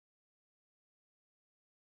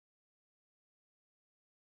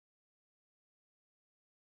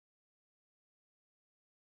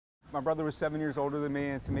My brother was 7 years older than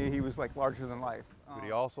me, and to me, he was like larger than life. But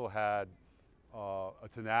he also had a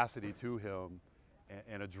tenacity to him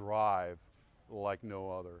and a drive like no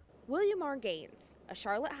other. William R. Gaines, a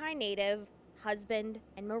Charlotte High native, husband,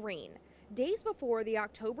 and Marine. Days before the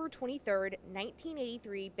October 23,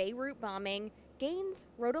 1983 Beirut bombing, Gaines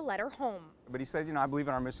wrote a letter home. But he said, I believe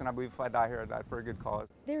in our mission. I believe if I die here, I died for a good cause.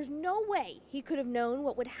 There's no way he could have known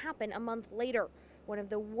what would happen a month later, one of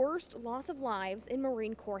the worst loss of lives in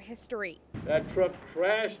Marine Corps history. That truck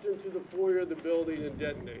crashed into the foyer of the building and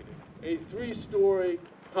detonated. A 3-story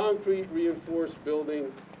concrete reinforced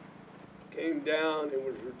building came down and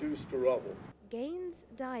was reduced to rubble. Gaines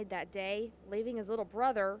died that day, leaving his little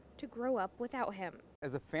brother to grow up without him.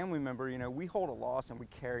 As a family member, we hold a loss and we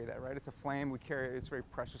carry that, right? It's a flame, we carry it, it's very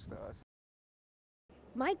precious to us.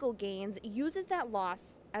 Michael Gaines uses that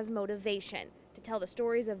loss as motivation to tell the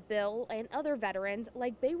stories of Bill and other veterans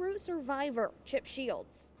like Beirut survivor Chip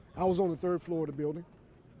Shields. I was on the 3rd floor of the building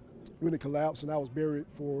when it collapsed, and I was buried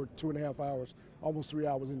for 2.5 hours, almost 3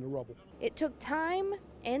 hours in the rubble. It took time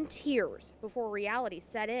and tears before reality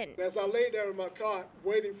set in. As I lay there in my cot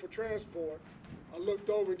waiting for transport, I looked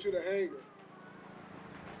over into the hangar.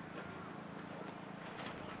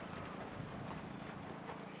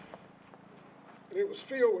 And it was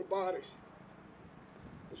filled with bodies,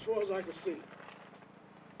 as far as I could see.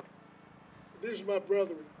 These are my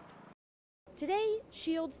brethren. Today,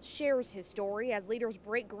 Shields shares his story as leaders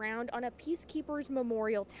break ground on a Peacekeepers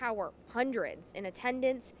Memorial Tower. Hundreds in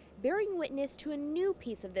attendance, bearing witness to a new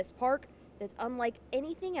piece of this park that's unlike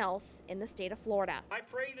anything else in the state of Florida. I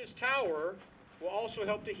pray this tower will also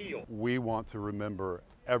help to heal. We want to remember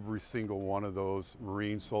every single one of those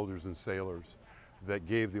Marine soldiers and sailors that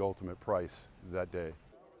gave the ultimate price that day.